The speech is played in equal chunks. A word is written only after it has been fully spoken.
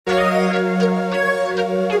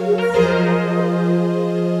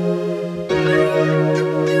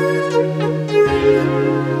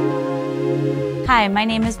Hi, my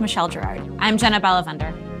name is Michelle Gerard. I'm Jenna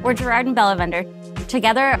Belevender. We're Gerard and Belevender.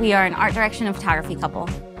 Together, we are an art direction and photography couple.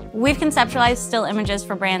 We've conceptualized still images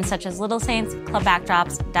for brands such as Little Saints, Club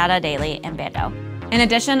Backdrops, DADA Daily, and Ban.do. In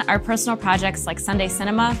addition, our personal projects like Sunday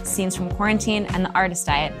Cinema, Scenes from Quarantine, and The Artist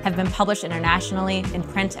Diet have been published internationally in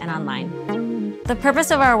print and online. The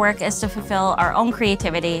purpose of our work is to fulfill our own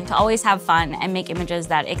creativity, to always have fun and make images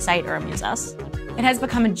that excite or amuse us. It has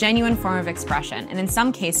become a genuine form of expression, and in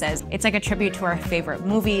some cases, it's like a tribute to our favorite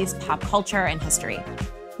movies, pop culture, and history.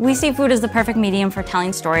 We see food as the perfect medium for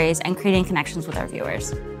telling stories and creating connections with our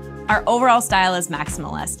viewers. Our overall style is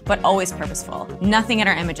maximalist, but always purposeful. Nothing in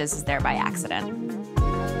our images is there by accident.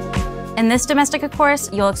 In this Domestika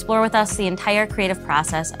course, you'll explore with us the entire creative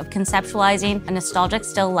process of conceptualizing a nostalgic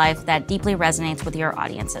still life that deeply resonates with your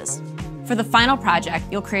audiences. For the final project,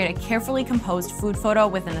 you'll create a carefully composed food photo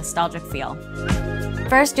with a nostalgic feel.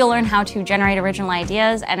 First, you'll learn how to generate original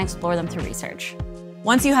ideas and explore them through research.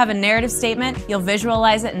 Once you have a narrative statement, you'll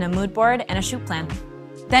visualize it in a mood board and a shoot plan.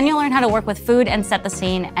 Then you'll learn how to work with food and set the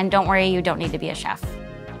scene, and don't worry, you don't need to be a chef.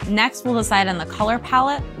 Next, we'll decide on the color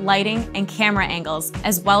palette, lighting, and camera angles,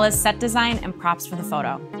 as well as set design and props for the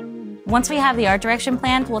photo. Once we have the art direction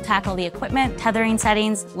planned, we'll tackle the equipment, tethering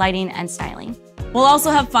settings, lighting, and styling. We'll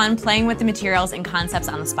also have fun playing with the materials and concepts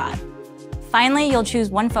on the spot. Finally, you'll choose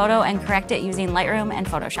one photo and correct it using Lightroom and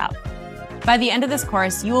Photoshop. By the end of this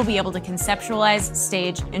course, you will be able to conceptualize,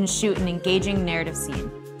 stage, and shoot an engaging narrative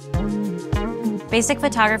scene. Basic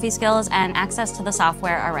photography skills and access to the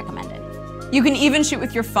software are recommended. You can even shoot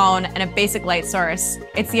with your phone and a basic light source.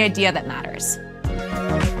 It's the idea that matters.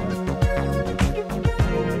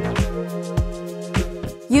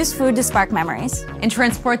 Use food to spark memories. And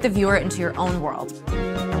transport the viewer into your own world.